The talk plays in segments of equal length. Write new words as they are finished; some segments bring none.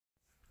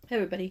Hey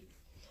everybody,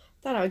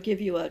 thought I would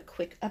give you a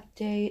quick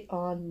update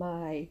on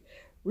my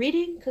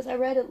reading because I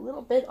read a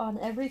little bit on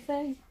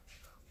everything.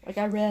 Like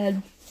I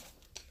read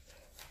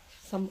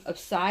some of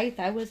Scythe.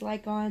 I was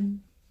like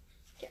on,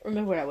 can't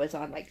remember what I was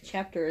on, like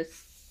chapter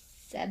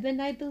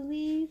 7 I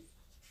believe.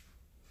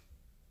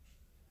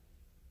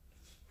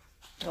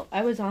 Oh,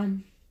 I was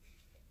on,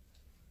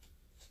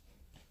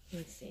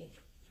 let's see.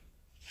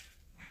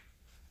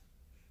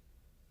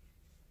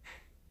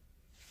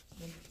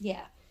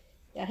 Yeah,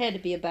 that had to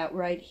be about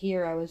right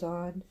here. I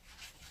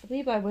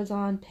believe I was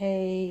on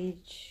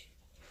page,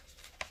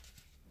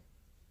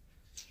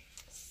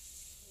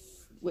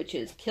 which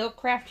is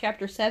Killcraft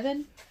chapter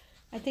 7.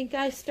 I think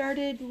I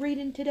started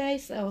reading today,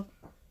 so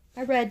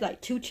I read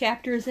like 2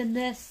 chapters in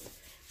this.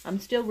 I'm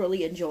still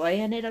really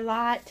enjoying it a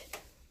lot,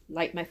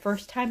 like my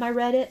first time I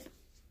read it.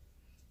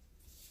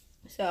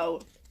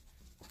 So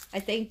I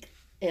think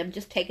I'm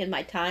just taking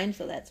my time,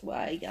 so that's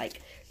why,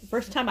 like, the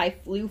first time I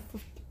flew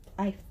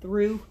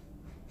through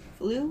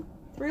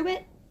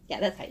it?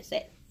 Yeah, that's how you say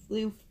it.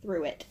 Flew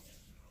through it.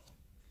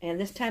 And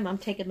this time I'm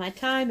taking my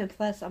time, and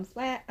plus I'm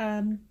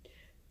flagging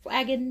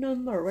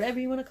them, or whatever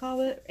you want to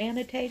call it,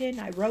 annotating.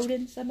 I wrote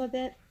in some of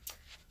it.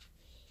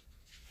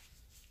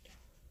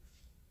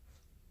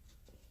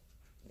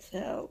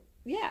 So,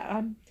 yeah,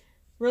 I'm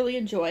really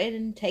enjoying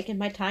and taking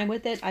my time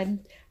with it. I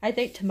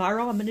think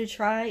tomorrow I'm going to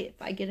try,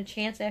 if I get a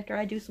chance after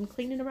I do some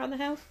cleaning around the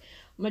house,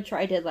 I'm going to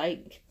try to,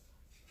 like,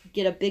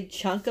 get a big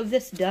chunk of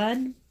this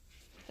done.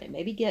 Like,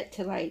 maybe get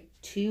to, like,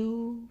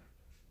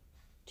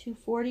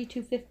 240,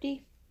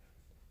 250.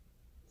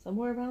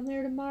 Somewhere around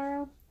there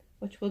tomorrow,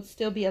 which would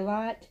still be a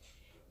lot.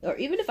 Or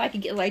even if I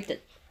could get, like,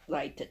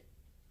 to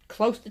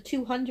close to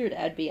 200,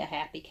 I'd be a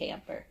happy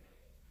camper.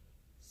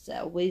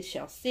 So, we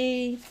shall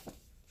see.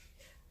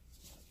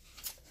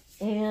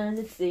 And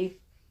let's see,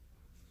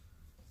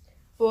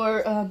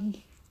 for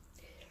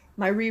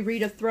my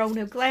reread of Throne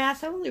of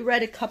Glass, I only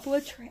read a couple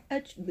of,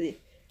 if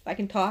I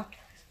can talk,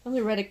 I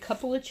only read a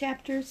couple of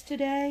chapters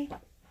today.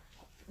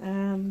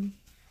 I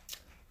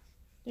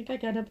think I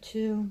got up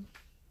to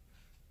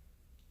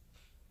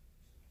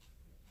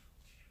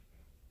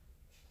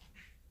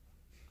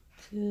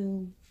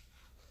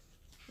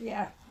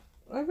yeah,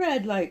 I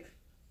read like,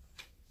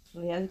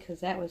 oh yeah,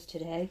 because that was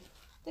today.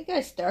 I think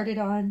I started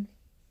on,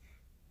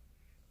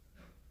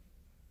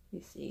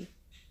 let me see.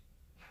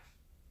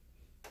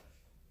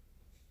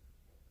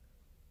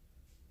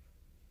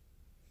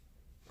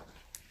 I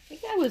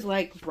think I was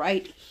like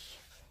right,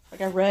 like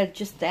I read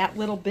just that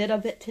little bit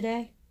of it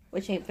today,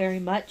 which ain't very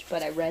much,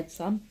 but I read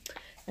some.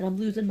 And I'm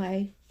losing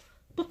my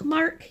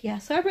bookmark. Yeah,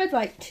 so I read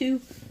like 2,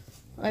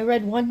 I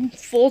read 1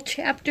 full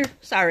chapter.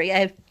 Sorry, I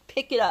have to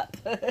pick it up.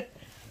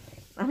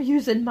 I'm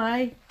using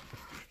my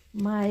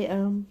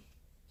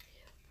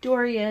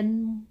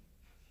Dorian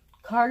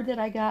card that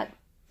I got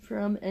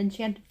from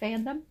Enchanted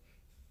Fandom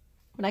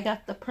when I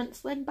got the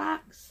Princeland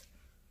box.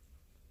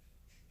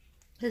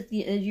 As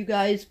you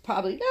guys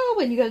probably know,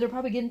 and you guys are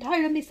probably getting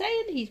tired of me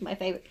saying, he's my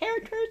favorite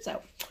character, so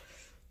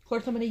of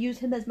course I'm going to use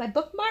him as my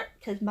bookmark,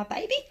 because my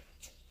baby.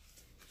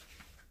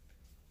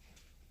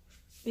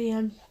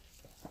 And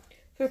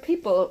for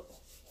people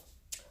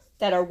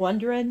that are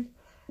wondering,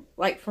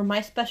 like for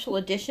my special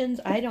editions,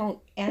 I don't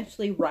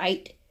actually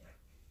write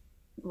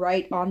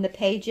on the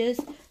pages.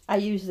 I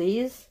use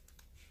these.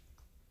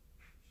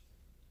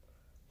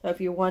 So if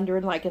you're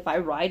wondering, like, if I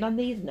write on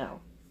these, no.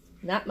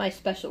 Not my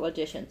special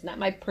editions. Not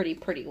my pretty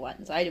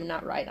ones. I do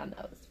not write on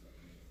those.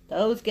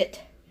 Those get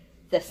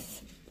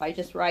this. I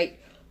just write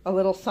a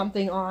little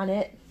something on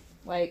it.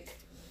 Like,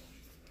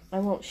 I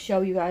won't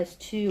show you guys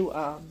too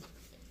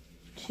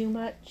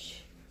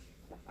much.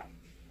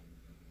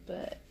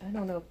 But I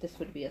don't know if this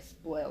would be a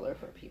spoiler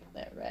for people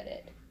that read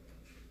it.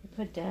 I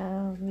put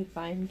down, let me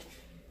find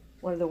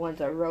one of the ones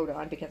I wrote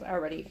on, because I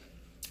already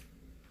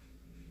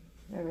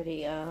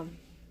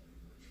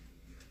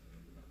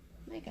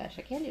my gosh,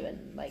 I can't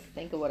even, like,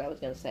 think of what I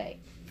was going to say.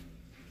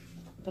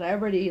 But I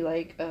already,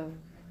 like,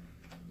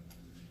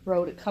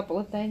 wrote a couple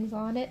of things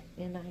on it,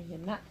 and I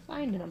am not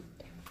finding them.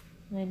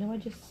 And I know I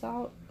just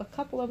saw a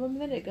couple of them a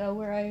minute ago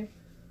where I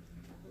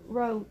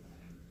wrote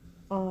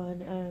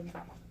on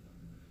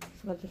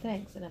some other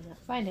things, and I'm not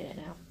finding it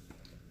now.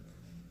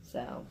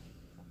 So,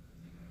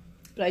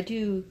 but I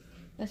do,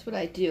 that's what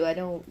I do. I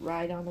don't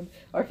write on them.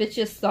 Or if it's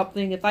just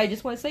something, if I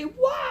just want to say,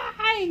 why?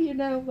 You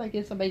know, like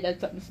if somebody does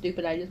something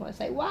stupid, I just want to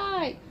say,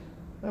 why?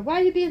 Or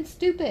why are you being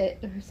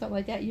stupid? Or something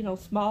like that, you know,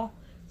 small.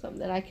 Something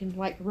that I can,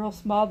 like, real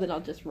small, then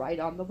I'll just write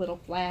on the little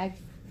flag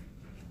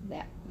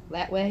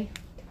that way.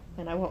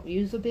 And I won't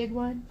use a big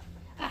one.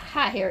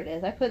 Aha, here it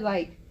is. I put,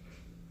 like,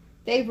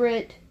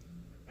 favorite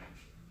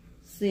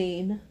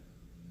scene.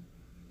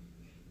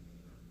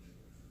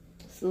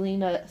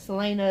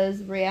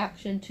 Selena's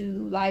reaction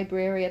to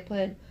library. I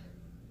put,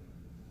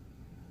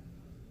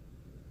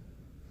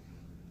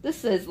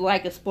 this is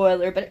like a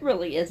spoiler, but it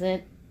really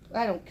isn't.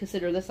 I don't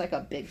consider this like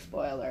a big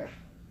spoiler,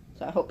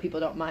 so I hope people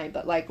don't mind.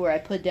 But like where I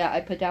put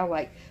down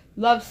like,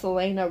 love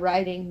Selena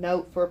writing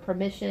note for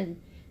permission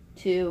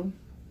to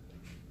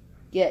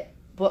get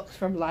books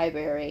from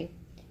library.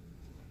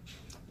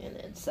 and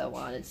then so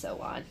on and so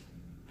on.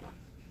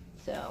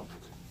 So,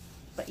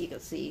 but you can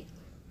see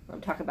what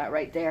I'm talking about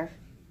right there.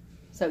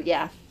 So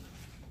yeah.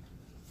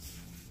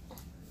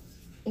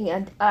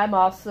 And I'm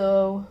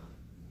also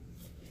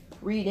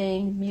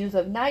reading Muse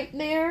of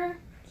Nightmare.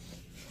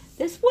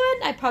 This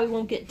one I probably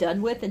won't get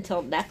done with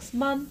until next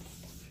month.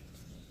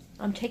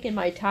 I'm taking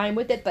my time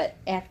with it, but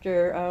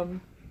after,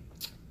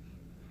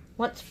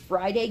 once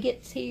Friday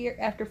gets here,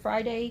 after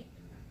Friday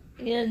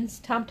ends,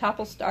 Tom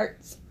Topple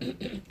starts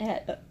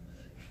at,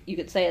 you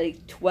could say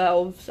like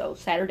 12, so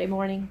Saturday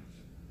morning,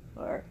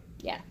 or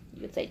yeah,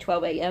 you could say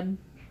 12 a.m.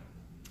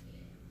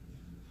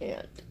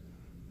 And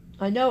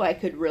I know I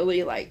could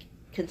really like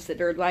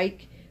consider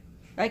like,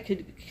 I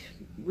could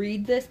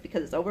read this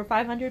because it's over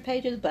 500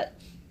 pages, but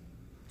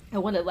I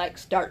want to like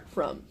start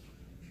from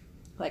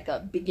like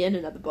a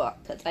beginning of the book,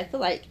 because I feel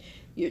like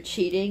you're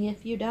cheating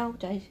if you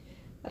don't. I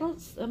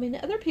mean,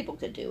 other people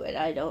could do it.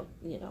 I don't,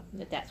 you know,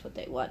 if that's what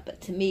they want,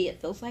 but to me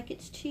it feels like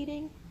it's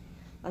cheating,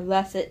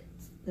 unless they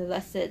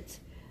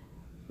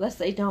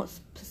don't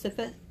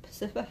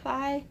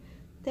specify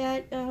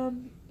that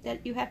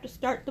that you have to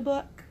start the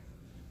book.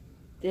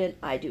 Then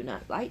I do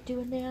not like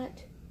doing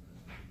that.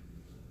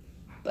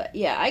 But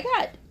yeah, I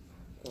got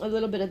a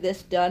little bit of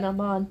this done. I'm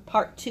on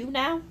part 2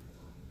 now,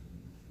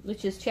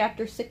 which is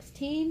chapter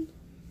 16,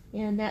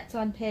 and that's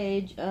on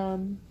page,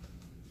 let's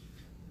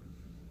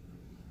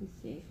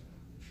see,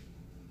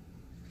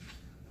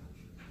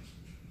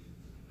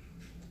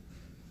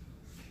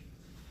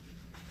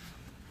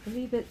 I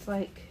believe it's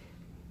like,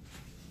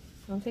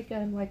 I think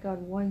I'm like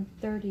on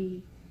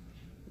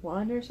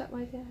 131 or something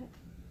like that.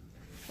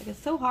 Like,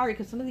 it's so hard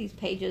because some of these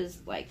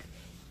pages, like,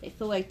 they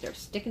feel like they're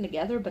sticking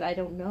together, but I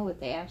don't know if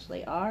they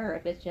actually are, or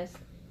if it's just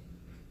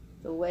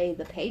the way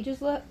the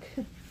pages look.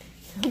 So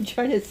I'm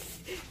trying to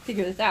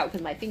figure this out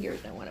because my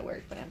fingers don't want to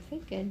work, but I'm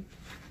thinking,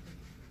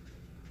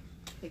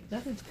 like,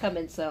 nothing's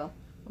coming, so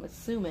I'm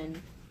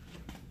assuming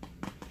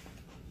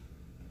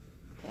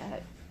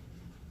that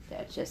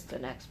that's just the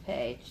next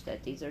page,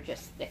 that these are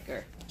just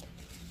thicker.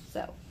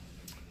 So,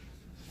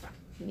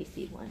 let me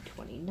see,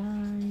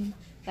 129.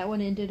 That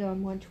one ended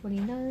on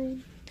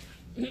 129.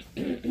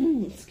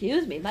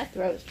 Excuse me, my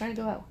throat is trying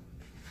to go out.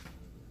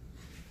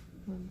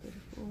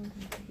 134,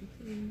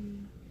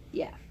 133.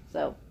 Yeah,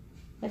 so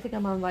I think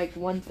I'm on like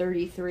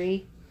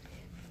 133.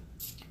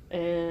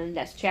 And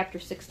that's chapter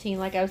 16,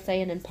 like I was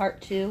saying, in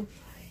part 2.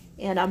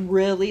 And I'm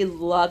really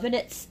loving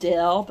it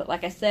still. But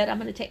like I said, I'm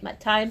going to take my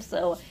time,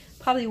 so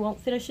probably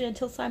won't finish it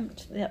until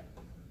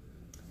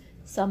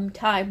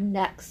sometime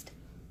next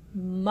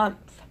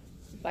month,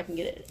 if I can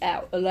get it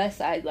out. Unless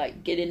I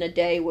like get in a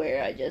day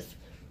where I just,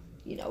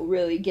 you know,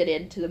 really get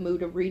into the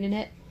mood of reading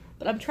it.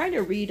 But I'm trying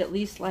to read at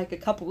least like a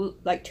couple,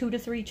 like 2 to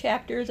 3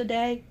 chapters a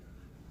day.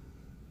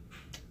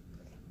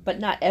 But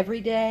not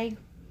every day.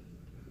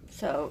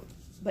 So,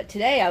 but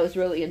today I was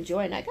really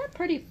enjoying it. I got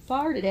pretty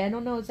far today. I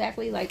don't know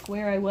exactly like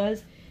where I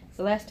was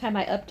the last time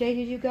I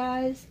updated you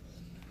guys.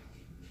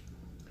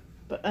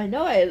 But I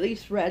know I at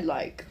least read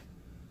like,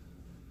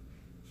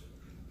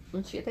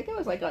 let's see, I think I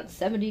was like on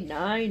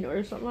 79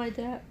 or something like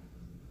that.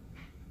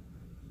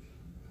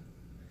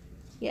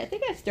 Yeah, I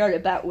think I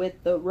started about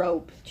with the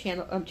rope,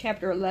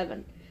 chapter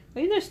 11. I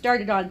either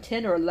started on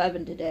 10 or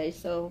 11 today,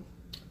 so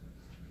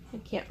I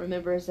can't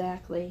remember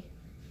exactly.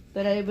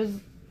 But I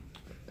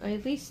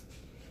at least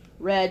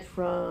read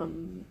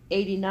from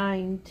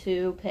 89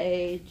 to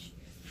page,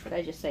 what did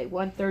I just say,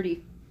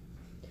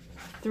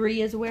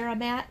 133 is where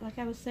I'm at, like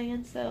I was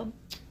saying. So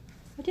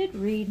I did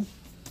read,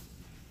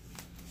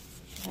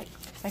 like,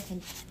 if I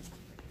can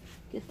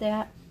get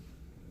that.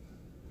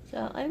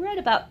 So I read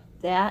about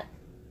that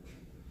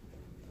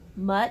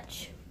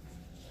much.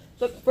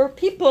 But for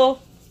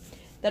people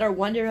that are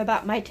wondering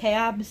about my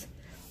tabs,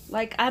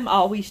 like, I'm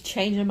always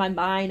changing my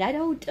mind. I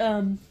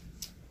don't,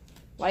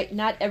 like,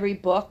 not every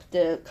book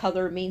the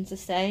color means the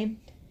same.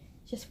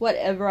 Just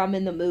whatever I'm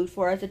in the mood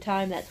for at the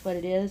time, that's what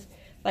it is.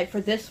 Like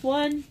for this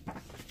one,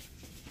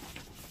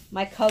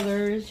 my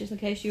colors, just in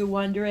case you're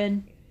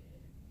wondering,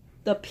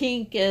 the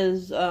pink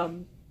is, let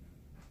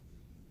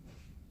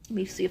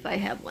me see if I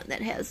have one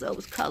that has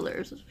those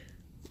colors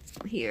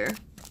here.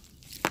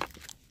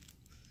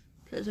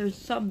 Because there's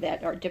some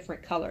that are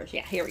different colors.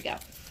 Yeah, here we go.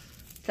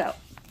 So,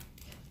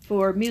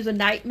 for Muse of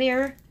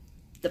Nightmare,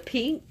 the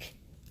pink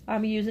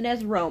I'm using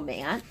as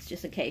romance,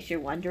 just in case you're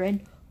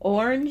wondering.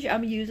 Orange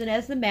I'm using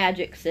as the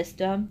magic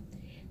system.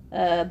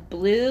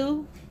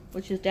 Blue,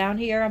 which is down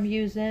here, I'm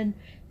using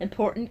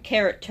important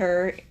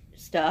character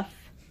stuff.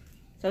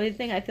 So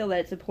anything I feel that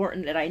it's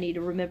important that I need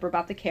to remember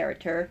about the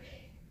character.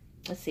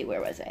 Let's see,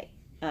 where was I?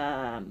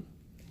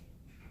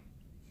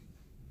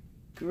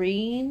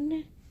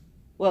 Green.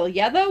 Well,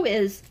 yellow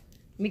is,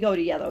 let me go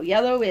to yellow.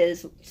 Yellow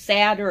is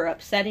sad or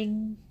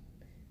upsetting,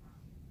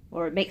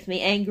 or it makes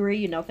me angry,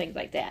 you know, things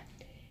like that.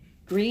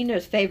 Green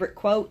is favorite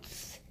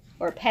quotes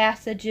or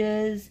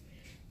passages.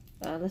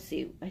 Let's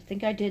see, I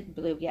think I did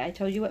blue. Yeah, I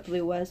told you what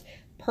blue was.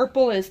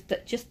 Purple is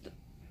just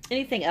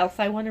anything else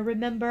I want to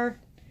remember,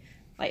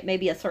 like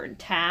maybe a certain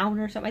town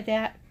or something like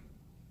that.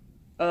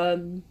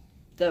 The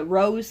the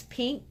rose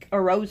pink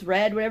or rose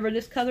red, whatever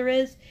this color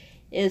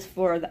is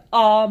for the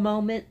awe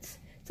moments.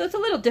 So it's a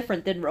little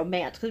different than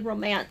romance, because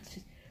romance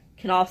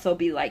can also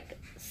be like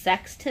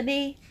sex to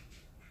me.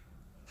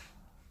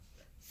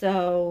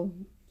 So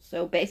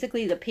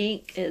basically the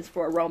pink is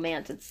for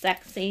romance and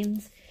sex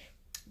scenes.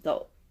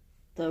 The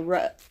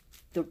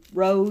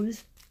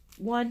rose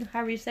one,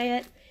 however you say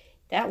it,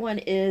 that one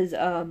is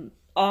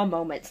all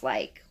moments,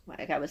 like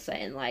I was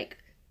saying, like,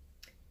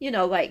 you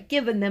know, like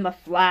giving them a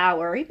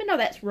flower, even though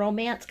that's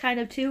romance kind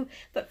of too.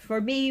 But for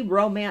me,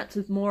 romance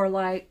is more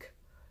like,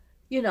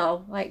 you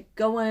know, like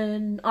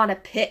going on a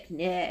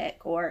picnic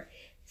or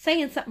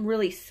saying something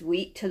really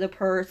sweet to the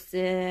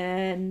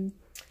person.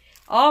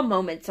 All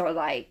moments are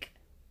like,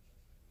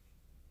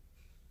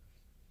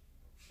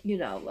 you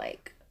know,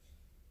 like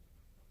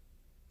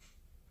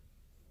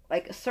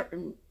a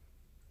certain,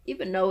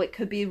 even though it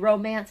could be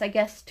romance, I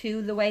guess,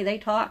 too, the way they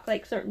talk,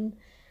 like certain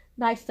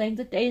nice things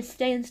that they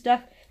say and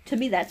stuff. To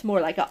me, that's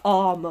more like an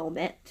awe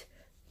moment,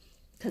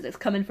 because it's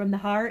coming from the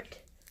heart.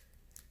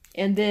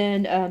 And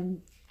then, of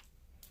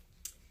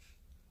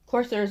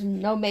course, there's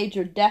no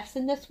major deaths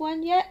in this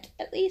one yet,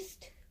 at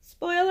least.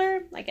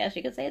 Spoiler. I guess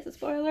you could say it's a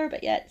spoiler,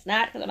 but yet it's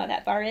not, because I'm not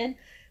that far in.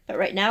 But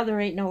right now, there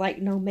ain't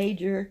no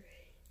major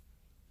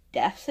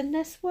deaths in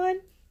this one.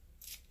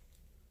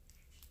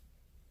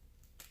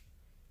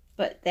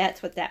 But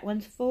that's what that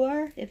one's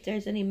for, if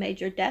there's any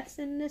major deaths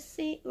in this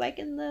scene, like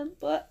in the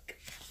book.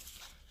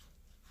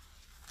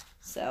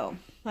 So,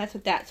 that's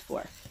what that's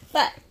for.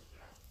 But,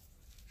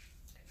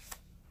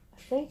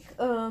 I think,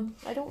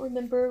 I don't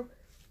remember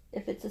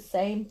if it's the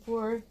same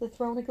for the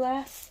Throne of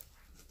Glass.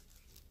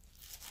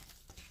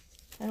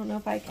 I don't know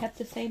if I kept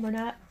the same or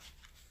not.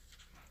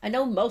 I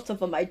know most of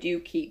them I do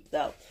keep,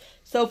 though.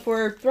 So,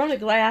 for Throne of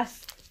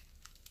Glass,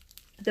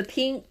 the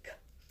pink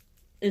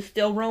is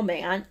still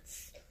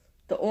romance.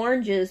 The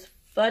orange is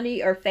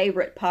funny or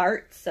favorite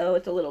parts, so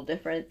it's a little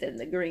different than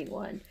the green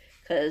one.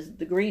 Because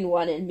the green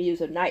one in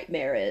Muse of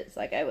Nightmare is,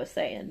 like I was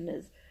saying,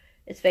 is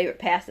its favorite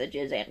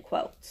passages and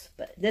quotes.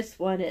 But this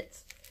one,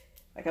 it's,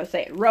 like I was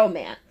saying,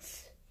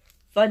 romance.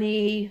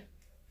 Funny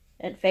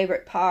and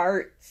favorite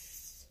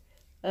parts.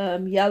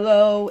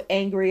 Yellow,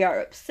 angry or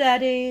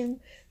upsetting.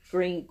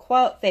 Green,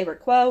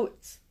 favorite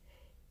quotes.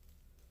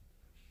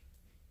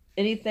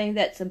 Anything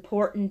that's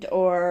important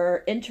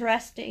or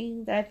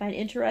interesting, that I find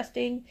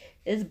interesting,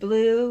 is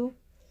blue.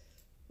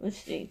 Let's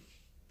see.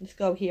 Let's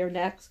go here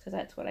next, because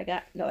that's what I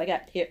got. No, I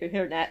got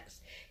here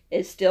next.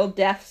 Is still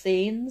death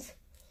scenes.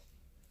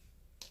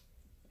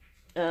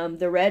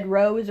 The red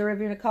rose, or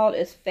whatever you want to call it,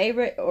 is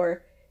favorite,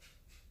 or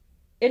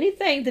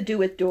anything to do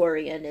with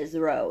Dorian is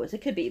rose.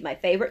 It could be my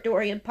favorite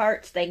Dorian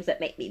parts, things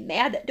that make me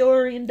mad that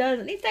Dorian does.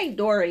 Anything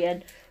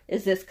Dorian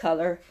is this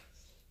color.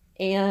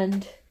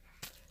 And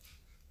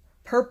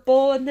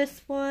purple in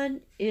this one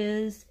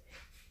is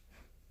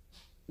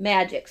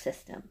magic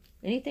system.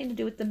 Anything to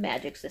do with the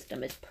magic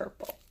system is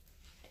purple.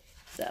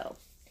 So,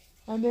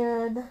 and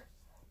then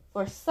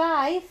for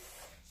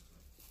Scythe,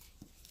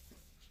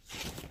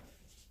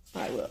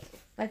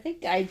 I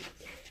think I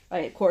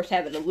of course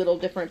have it a little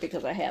different,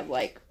 because I have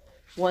like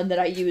one that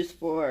I use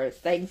for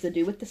things to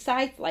do with the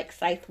scythe, like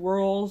scythe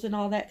whirls and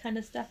all that kind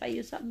of stuff. I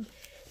use something.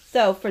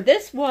 So for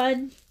this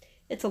one,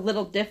 it's a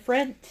little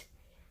different.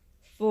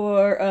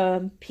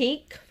 For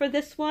pink, for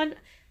this one,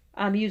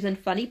 I'm using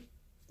funny,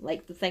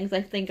 like the things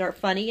I think are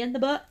funny in the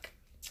book.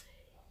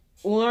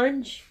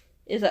 Orange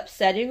is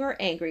upsetting or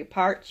angry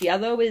parts.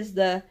 Yellow is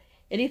the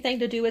anything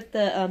to do with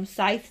the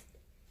scythe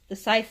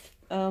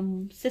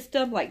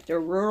system, like their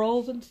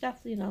rurals and stuff.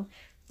 You know,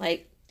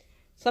 like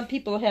some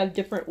people have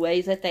different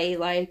ways that they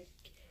like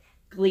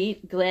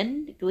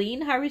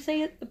glean. How do you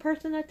say it? The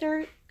person that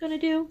they're gonna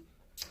do.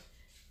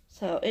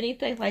 So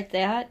anything like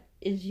that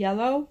is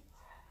yellow.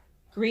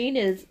 Green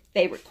is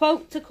favorite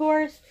quotes, of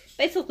course.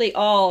 Basically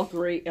all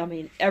green. I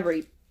mean,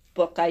 every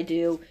book I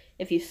do,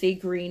 if you see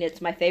green, it's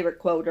my favorite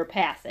quote or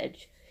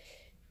passage.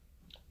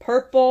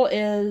 Purple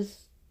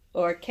is,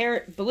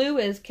 blue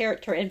is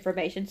character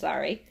information,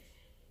 sorry.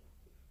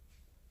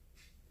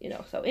 You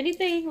know, so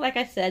anything, like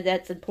I said,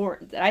 that's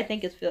important, that I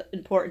think is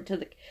important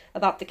to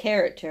about the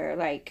character.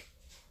 Like,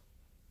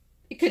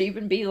 it could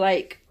even be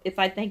like, if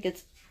I think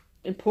it's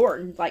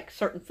important, like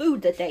certain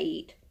food that they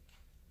eat.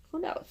 Who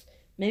knows?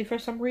 Maybe for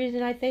some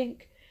reason I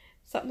think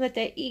something that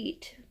they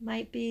eat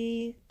might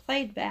be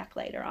played back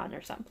later on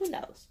or something. Who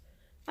knows?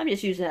 I'm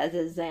just using it as an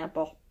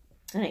example.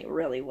 That ain't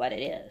really what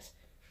it is.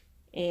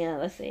 And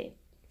let's see.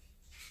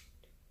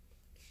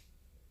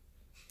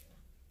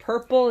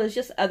 Purple is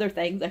just other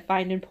things I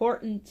find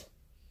important.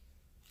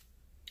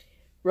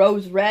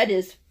 Rose red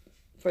is,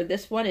 for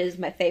this one, is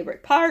my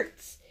favorite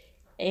parts.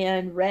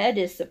 And red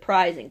is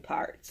surprising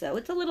parts. So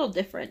it's a little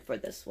different for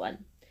this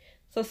one.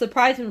 So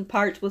surprising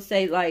parts will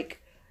say, like,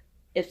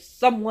 if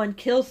someone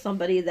kills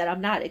somebody that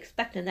I'm not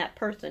expecting that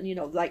person, you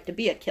know, like to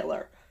be a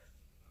killer.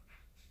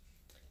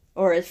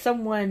 Or if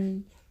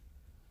someone,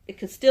 it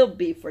could still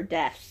be for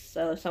death.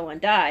 So if someone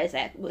dies,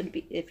 that would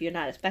be, if you're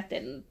not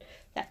expecting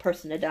that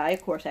person to die,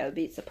 of course that would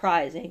be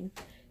surprising.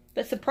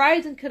 But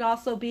surprising could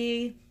also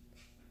be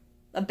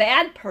a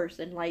bad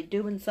person, like,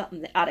 doing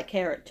something out of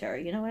character.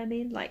 You know what I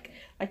mean? Like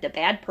the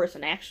bad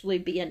person actually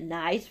being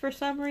nice for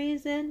some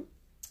reason.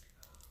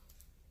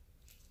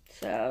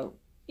 So,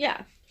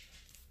 yeah.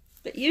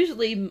 But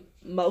usually,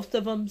 most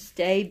of them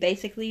stay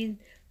basically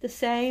the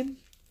same.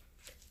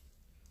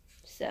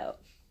 So,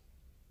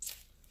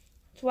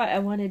 that's why I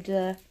wanted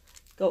to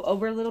go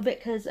over a little bit,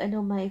 because I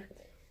know my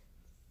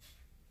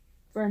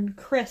friend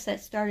Chris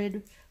that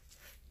started,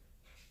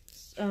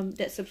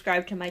 that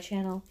subscribed to my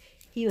channel,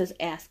 he was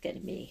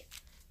asking me,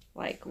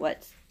 like,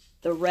 what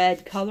the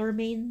red color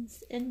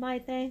means in my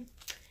thing.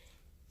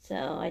 So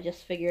I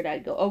just figured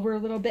I'd go over a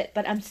little bit,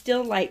 but I'm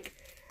still, like,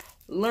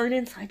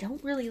 learning, so I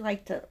don't really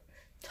like to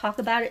talk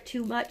about it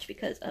too much,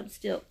 because I'm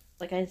still,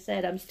 like I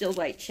said, I'm still,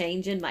 like,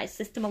 changing my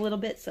system a little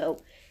bit, so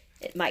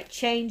it might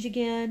change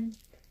again.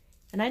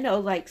 And I know,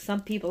 like, some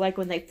people, like,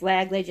 when they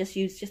flag, they just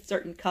use just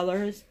certain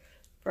colors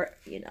for,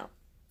 you know.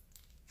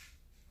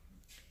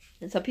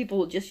 And some people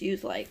will just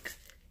use, like,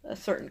 a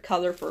certain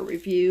color for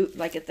review,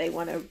 like if they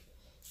want to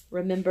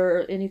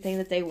remember anything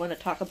that they want to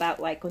talk about,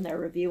 like when they're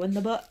reviewing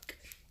the book.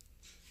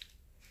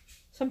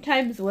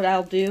 Sometimes what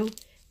I'll do,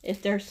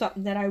 if there's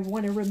something that I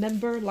want to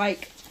remember,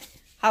 like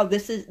how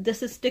this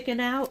is sticking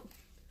out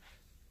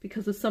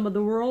because of some of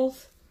the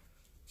worlds.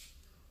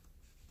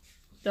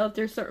 So if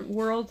there's certain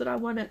worlds that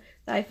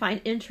that I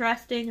find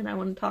interesting and I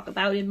want to talk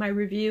about in my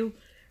review,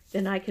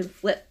 then I can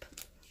flip.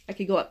 I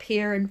could go up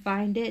here and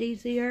find it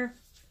easier.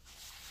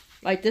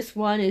 Like this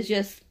one is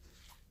just,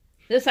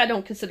 this I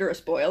don't consider a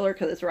spoiler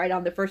because it's right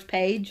on the first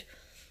page.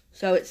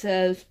 So it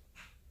says,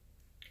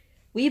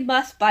 "We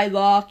must by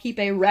law keep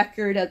a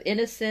record of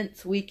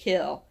innocents we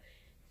kill."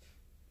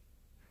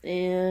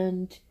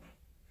 And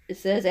it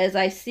says, "As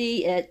I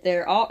see it,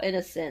 they're all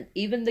innocent,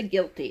 even the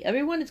guilty.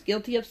 Everyone is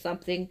guilty of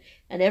something,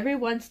 and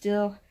everyone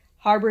still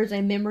harbors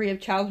a memory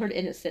of childhood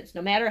innocence,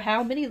 no matter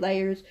how many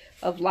layers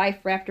of life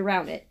wrapped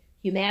around it.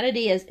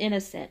 Humanity is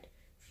innocent.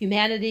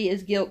 Humanity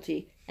is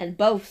guilty, and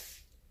both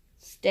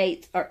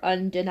states are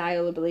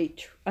undeniably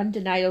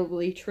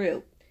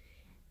true."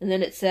 And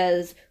then it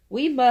says,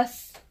 we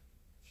must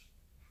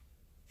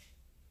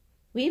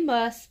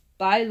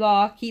by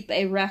law keep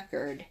a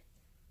record."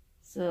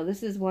 So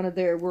this is one of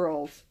their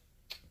worlds.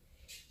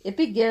 It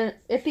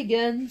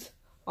begins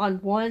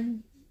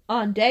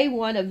on day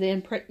one of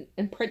the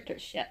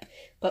apprenticeship,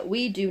 but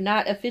we do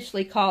not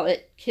officially call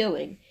it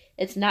killing.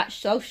 It's not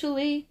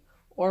socially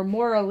or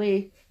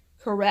morally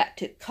correct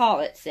to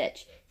call it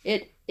such.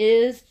 It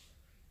is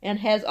and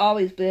has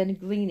always been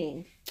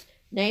gleaning,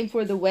 named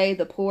for the way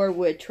the poor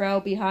would trail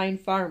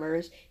behind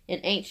farmers in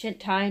ancient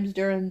times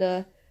during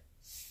the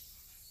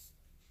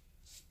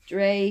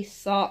stray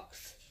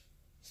stalks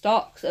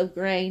of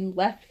grain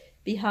left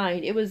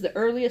behind. It was the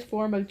earliest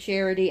form of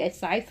charity. A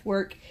scythe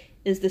work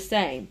is the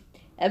same.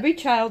 Every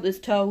child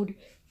is told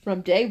from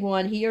day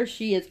one he or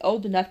she is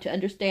old enough to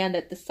understand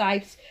that the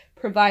scythes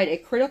provide a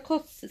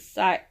critical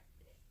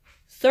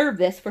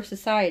service for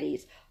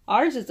societies.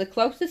 Ours is the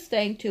closest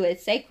thing to a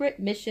sacred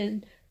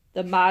mission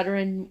the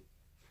modern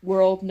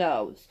world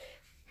knows.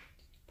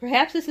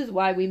 Perhaps this is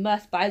why we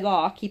must, by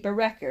law, keep a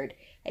record,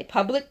 a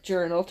public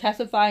journal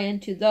testifying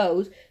to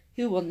those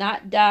who will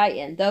not die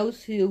and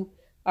those who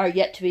are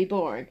yet to be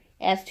born,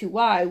 as to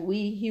why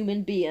we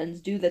human beings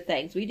do the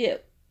things we do.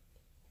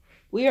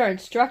 We are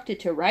instructed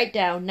to write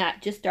down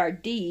not just our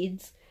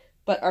deeds,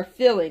 but our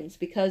feelings,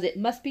 because it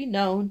must be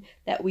known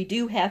that we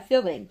do have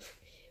feelings.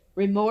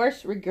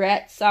 Remorse,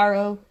 regret,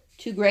 sorrow,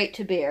 too great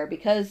to bear,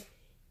 because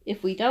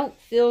if we don't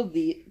feel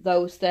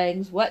those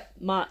things, what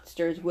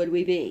monsters would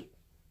we be?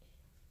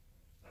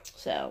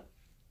 So,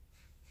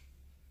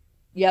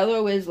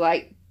 yellow is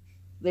like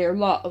their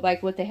law,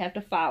 like what they have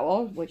to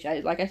follow, which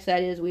like I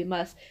said, is we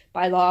must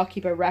by law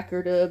keep a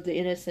record of the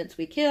innocents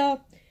we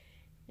kill.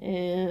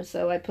 And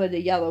so I put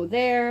a yellow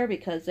there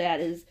because that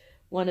is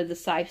one of the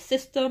scythe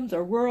systems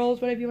or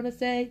worlds, whatever you want to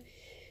say.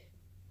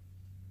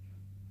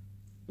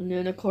 And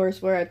then of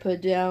course where I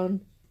put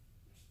down,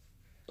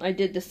 I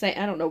did the same,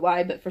 I don't know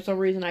why, but for some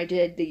reason I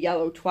did the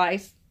yellow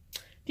twice.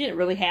 Didn't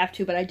really have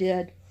to, but I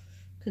did.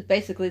 Because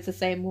basically it's the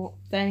same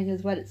thing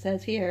as what it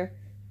says here.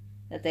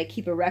 That they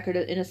keep a record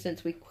of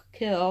innocents we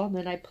kill. And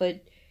then I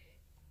put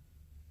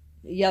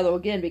yellow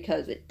again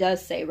because it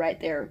does say right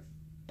there,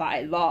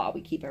 by law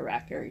we keep a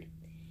record.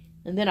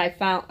 And then I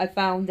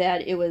found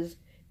that it was,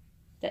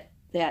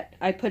 that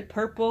I put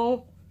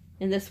purple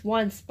in this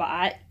one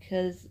spot.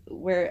 Because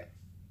where,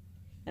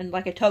 and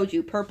like I told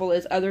you, purple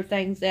is other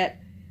things that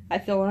I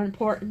feel are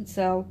important,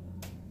 so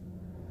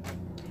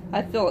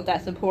I feel that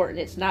that's important.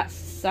 It's not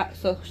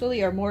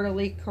socially or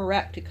morally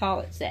correct to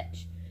call it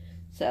such.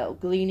 So,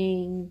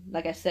 gleaning,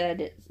 like I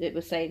said, it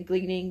was saying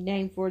gleaning,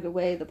 named for the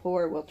way the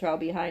poor will trail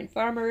behind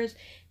farmers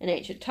in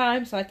ancient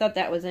times. So I thought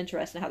that was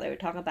interesting how they were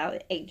talking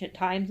about ancient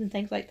times and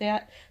things like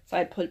that. So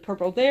I put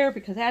purple there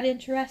because that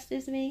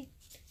interests me.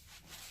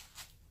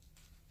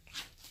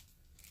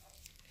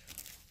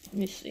 Let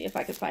me see if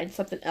I can find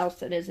something else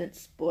that isn't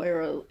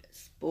spoily.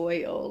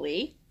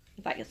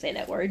 If I can say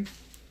that word.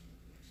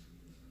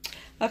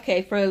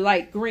 Okay, for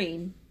like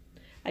green.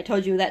 I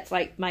told you that's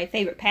like my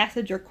favorite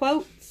passage or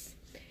quotes.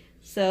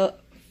 So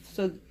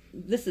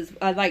this is,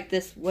 I like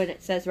this when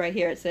it says right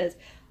here, it says,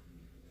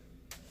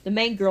 the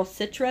main girl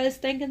Citra is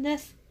thinking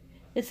this.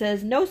 It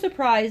says, no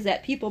surprise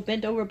that people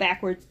bent over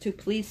backwards to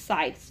please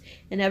Scythes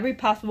in every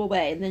possible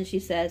way. And then she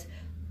says,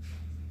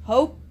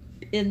 hope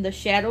in the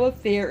shadow of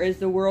fear is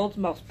the world's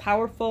most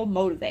powerful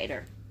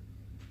motivator.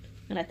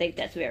 And I think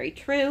that's very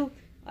true.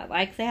 I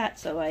like that,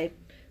 so I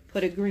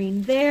put a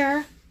green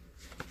there.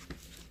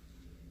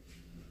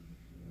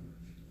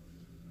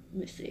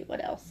 Let me see,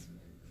 what else?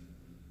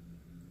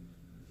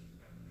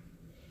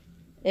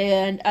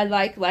 And I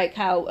like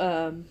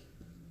how,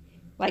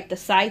 like the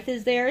Scythe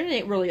is there. It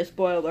ain't really a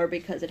spoiler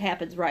because it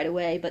happens right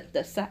away, but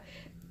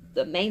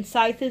the main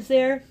Scythe is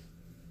there.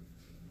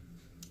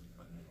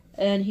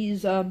 And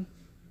he's,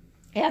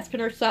 asking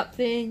her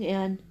something,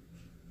 and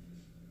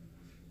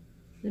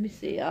let me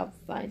see, I'll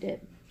find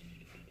it.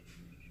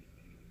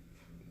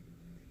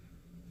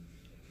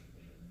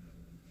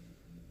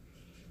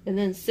 And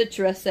then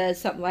Citra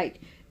says something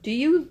like, do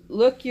you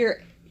look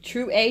your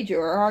true age,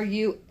 or are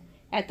you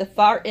at the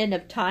far end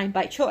of time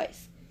by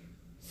choice?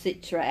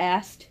 Citra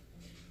asked.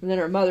 And then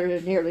her mother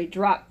nearly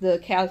dropped the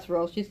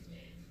casserole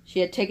she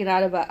had taken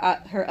out of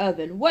her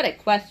oven. What a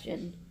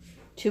question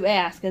to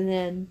ask. And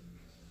then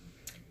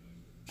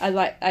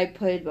I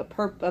put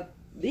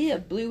a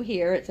blue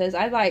here. It says,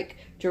 I like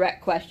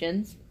direct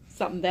questions.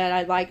 Something that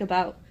I like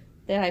about,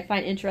 that I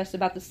find interesting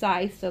about the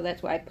Scythe. So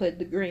that's why I put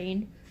the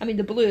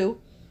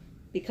blue.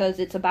 Because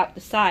it's about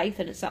the Scythe,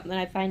 and it's something that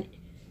I find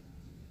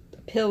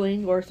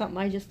appealing, or something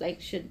I just think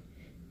should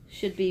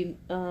be,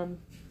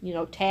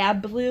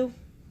 tab blue.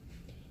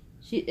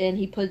 And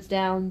he puts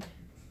down,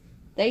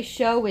 they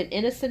show an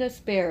innocent of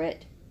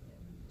spirit,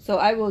 so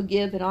I will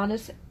give an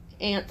honest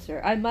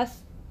answer.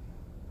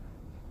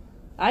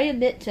 I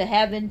admit to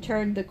having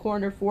turned the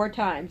corner 4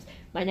 times.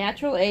 My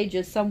natural age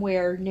is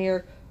somewhere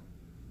near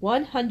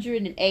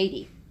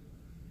 180.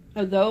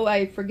 Although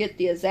I forget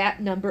the exact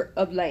number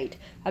of late.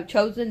 I've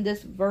chosen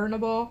this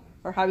vulnerable,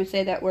 or how you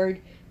say that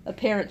word,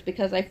 appearance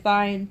because I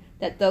find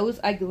that those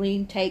I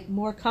glean take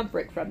more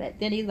comfort from it.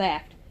 Then he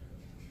laughed.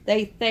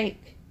 They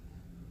think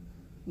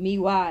me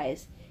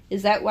wise.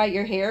 Is that why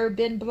your hair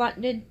been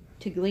blunted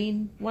to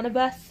glean one of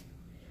us?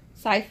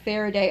 Scythe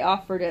Faraday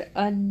offered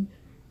an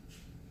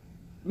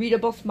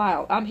unreadable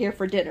smile. I'm here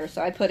for dinner,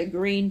 so I put a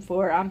green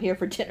for I'm here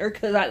for dinner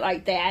because I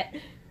like that.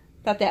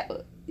 Thought that,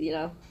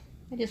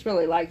 I just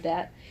really like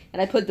that.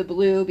 And I put the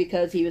blue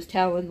because he was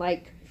telling,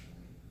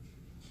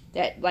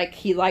 that,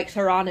 he likes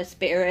her honest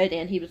spirit,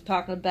 and he was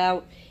talking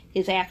about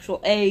his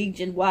actual age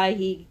and why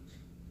he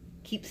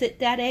keeps it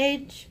that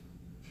age.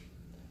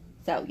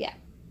 So, yeah.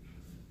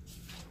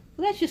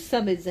 Well, that's just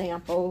some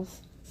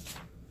examples.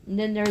 And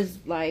then there's,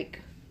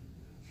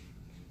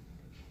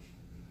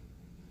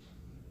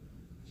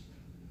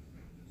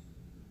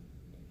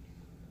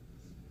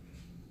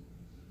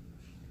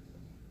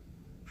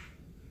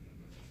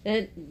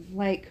 and,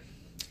 like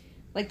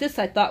this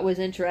I thought was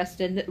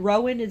interesting.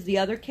 Rowan is the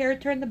other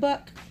character in the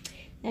book.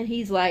 And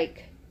he's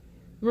like,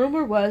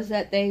 rumor was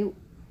that they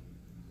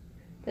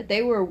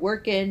were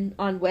working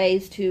on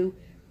ways to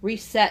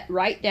reset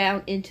right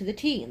down into the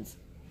teens,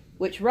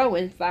 which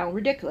Rowan found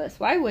ridiculous.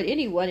 Why would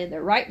anyone in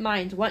their right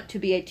minds want to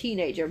be a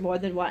teenager more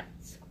than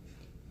once?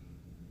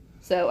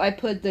 So I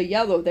put the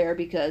yellow there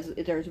because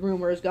there's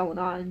rumors going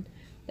on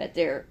that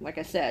they're, like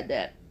I said,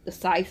 that the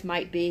Scythe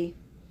might be,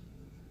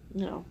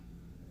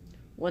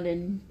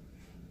 wanting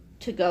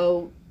to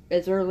go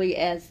as early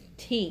as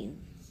teens.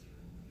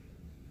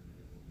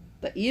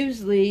 But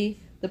usually,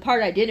 the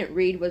part I didn't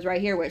read was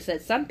right here where it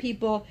says some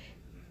people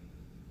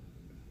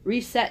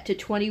reset to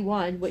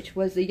 21, which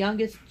was the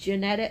youngest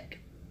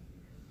genetic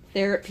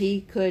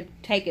therapy could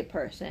take a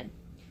person.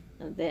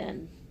 And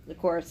then, of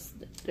course,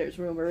 there's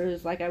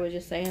rumors, like I was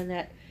just saying,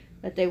 that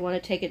they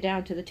want to take it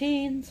down to the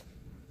teens.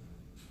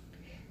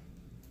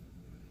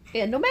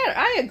 And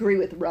I agree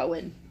with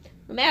Rowan.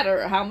 No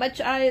matter how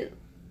much I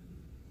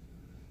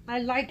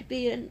liked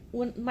being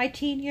my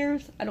teen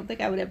years, I don't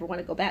think I would ever want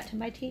to go back to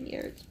my teen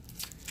years.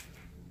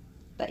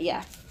 But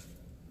yeah.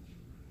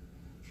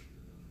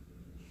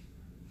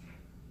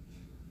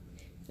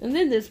 And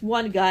then this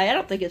one guy, I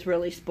don't think it's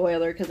really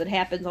spoiler because it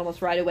happens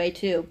almost right away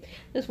too.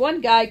 This one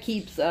guy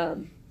keeps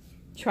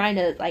trying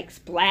to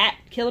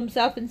kill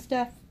himself and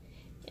stuff.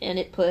 And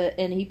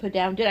he put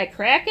down, did I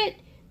crack it?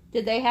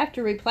 Did they have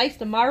to replace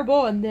the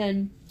marble? And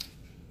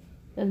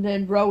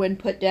then Rowan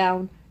put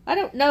down, I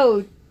don't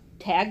know,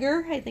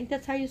 Tagger, I think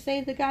that's how you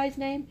say the guy's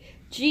name.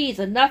 Geez,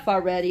 enough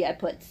already. I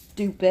put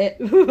stupid.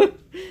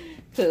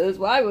 Because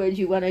why would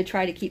you want to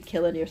try to keep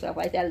killing yourself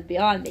like that? Is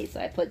beyond me. So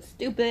I put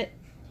stupid.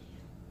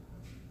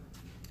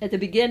 At the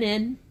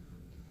beginning,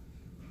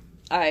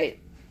 I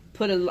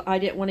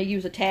didn't want to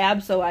use a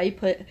tab, so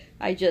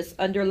I just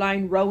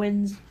underlined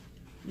Rowan's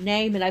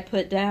name, and I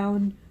put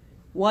down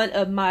one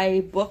of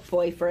my book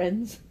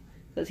boyfriends,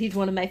 because he's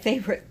one of my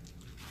favorite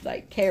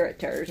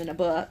characters in a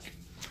book.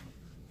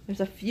 There's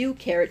a few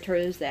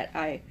characters that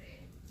I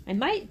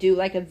might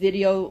do a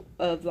video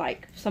of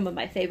some of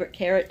my favorite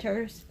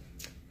characters.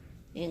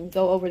 and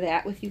go over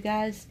that with you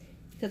guys,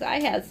 because I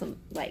have some,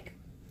 like,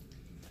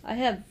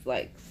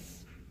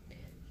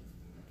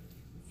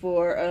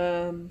 for,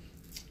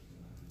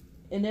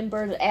 in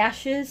Burned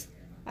Ashes,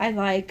 I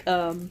like,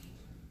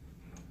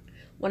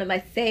 one of my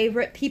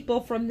favorite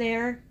people from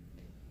there,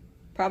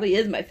 probably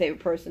is my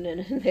favorite person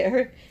in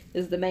there,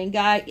 is the main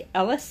guy,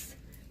 Ellis.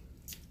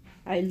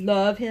 I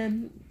love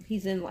him.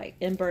 He's in, like,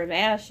 Burned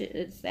Ashes.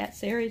 It's that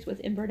series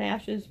with Burned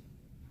Ashes.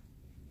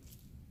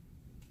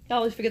 I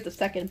always forget the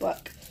second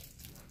book.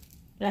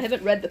 And I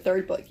haven't read the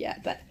third book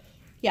yet, but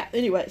yeah,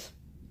 anyways.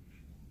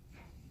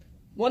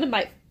 One of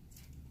my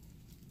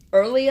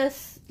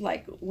earliest,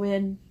 like,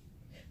 one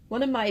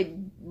of my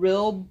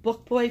real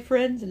book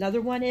boyfriends,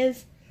 another one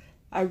is,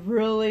 I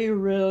really,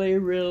 really,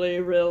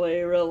 really,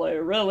 really, really,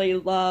 really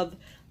love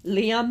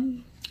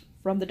Liam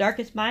from The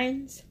Darkest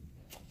Minds.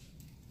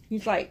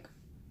 He's like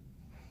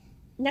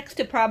next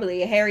to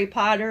probably Harry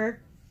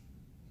Potter,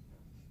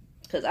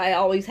 because I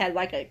always had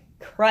like a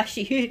crush,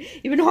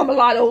 even though I'm a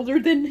lot older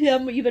than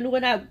him, even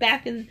when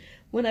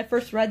I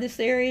first read the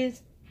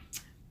series.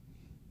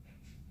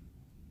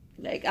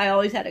 Like, I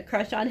always had a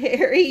crush on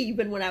Harry,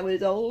 even when I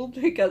was old,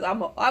 because I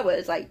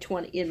was like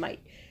 20, in my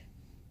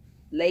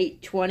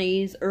late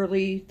 20s,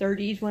 early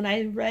 30s when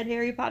I read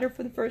Harry Potter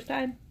for the first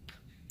time.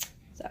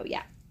 So,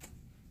 yeah.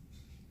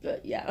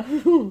 But, yeah.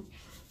 So,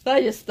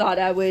 I just thought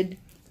I would,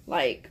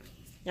 like,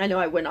 I know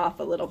I went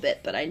off a little bit,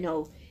 but I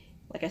know,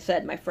 like I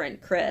said, my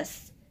friend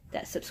Chris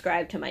that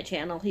subscribed to my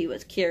channel, he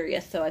was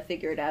curious, so I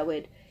figured I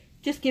would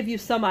just give you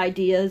some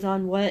ideas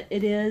on what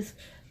it is.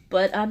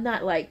 But I'm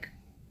not, like,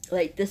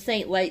 this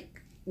ain't, like,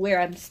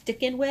 where I'm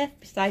sticking with,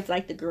 besides,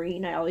 like, the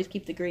green. I always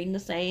keep the green the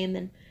same,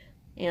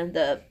 and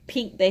the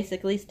pink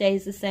basically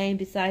stays the same,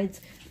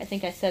 besides, I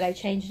think I said I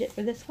changed it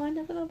for this one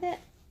a little bit.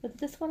 Was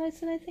this one I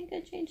said I think I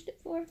changed it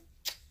for?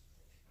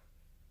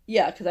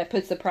 Yeah, because I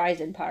put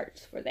surprise in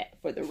parts for that,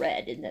 for the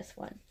red in this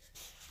one.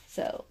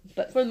 So,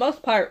 but for the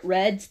most part,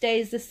 red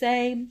stays the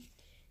same.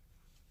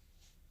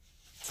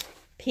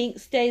 Pink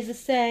stays the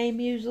same,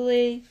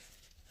 usually.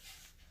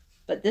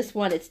 But this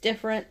one, it's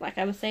different. Like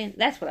I was saying,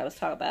 that's what I was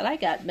talking about. I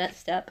got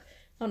messed up. I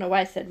don't know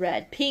why I said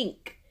red.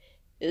 Pink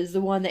is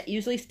the one that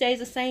usually stays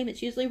the same.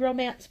 It's usually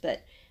romance,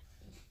 but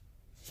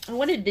I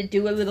wanted to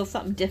do a little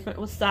something different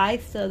with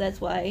Scythe, so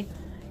that's why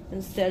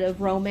instead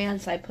of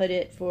romance, I put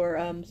it for,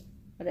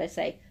 what did I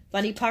say?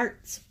 Funny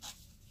parts.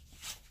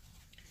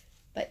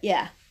 But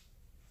yeah.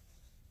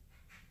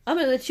 I'm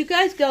going to let you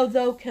guys go,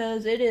 though,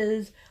 because it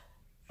is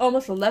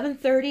almost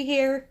 11:30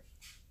 here.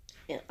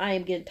 And I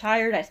am getting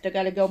tired. I still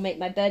got to go make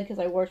my bed because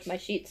I washed my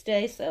sheets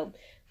today. So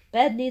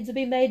bed needs to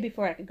be made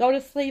before I can go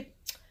to sleep.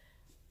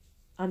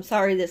 I'm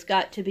sorry this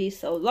got to be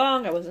so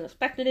long. I wasn't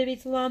expecting it to be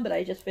so long, but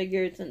I just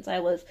figured since I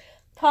was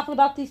talking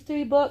about these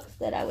 3 books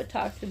that I would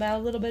talk about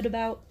a little bit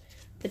about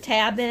the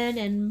tabbing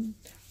and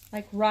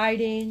like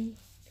writing.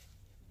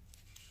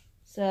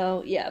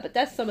 So yeah, but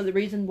that's some of the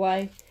reason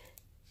why,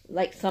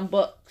 like, some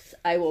books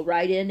I will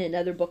write in and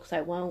other books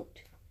I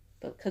won't.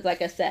 Because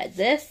like I said,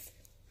 this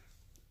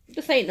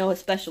ain't no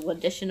special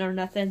edition or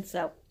nothing,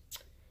 so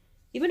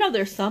even though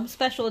there's some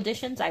special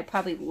editions I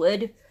probably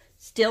would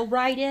still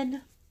write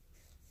in.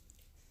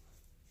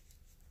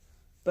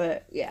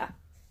 But yeah.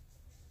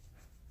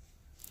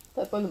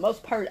 But for the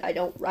most part, I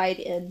don't write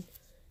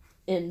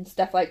in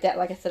stuff like that.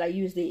 Like I said, I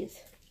use these.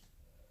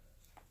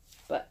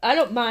 But I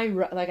don't mind,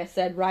 like I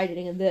said,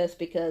 writing in this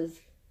because,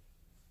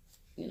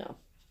 you know,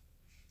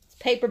 it's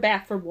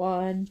paperback for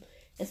one.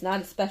 It's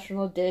not a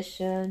special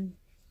edition.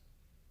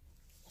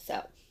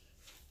 So.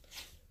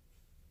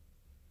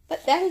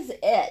 But that is it.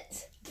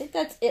 I think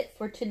that's it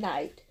for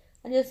tonight.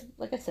 I just,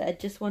 like I said,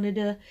 just wanted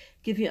to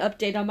give you an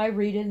update on my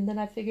reading. And then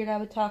I figured I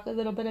would talk a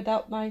little bit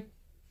about my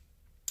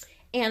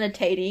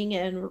annotating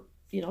and,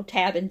 you know,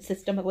 tabbing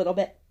system a little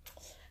bit.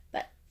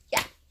 But,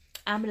 yeah.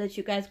 I'm going to let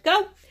you guys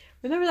go.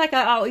 Remember, like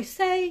I always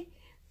say,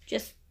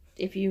 just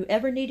if you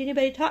ever need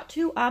anybody to talk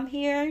to, I'm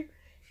here.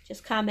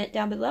 Just comment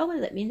down below and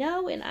let me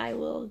know. And I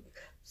will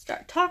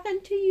start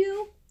talking to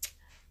you.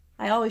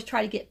 I always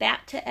try to get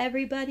back to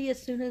everybody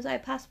as soon as I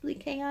possibly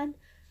can.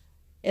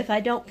 If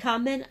I don't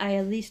comment, I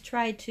at least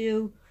try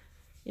to,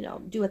 you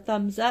know, do a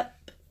thumbs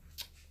up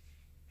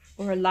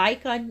or a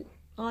like on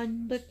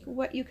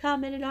what you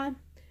commented on.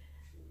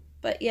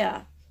 But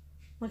yeah,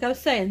 like I was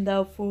saying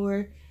though,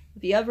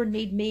 if you ever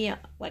need me,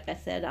 like I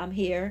said, I'm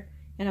here.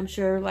 And I'm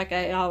sure, like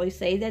I always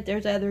say, that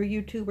there's other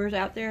YouTubers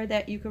out there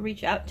that you can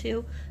reach out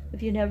to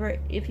if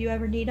you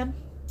ever need them.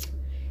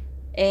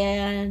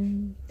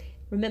 And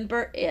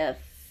remember, if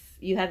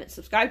you haven't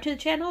subscribed to the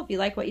channel, if you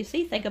like what you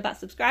see, think about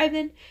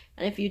subscribing.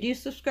 And if you do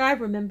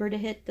subscribe, remember to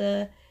hit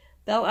the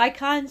bell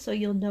icon so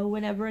you'll know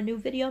whenever a new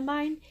video of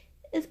mine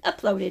is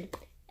uploaded.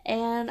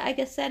 And I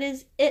guess that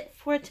is it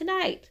for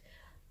tonight.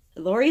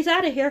 Lori's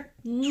out of here.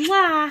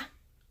 Mwah!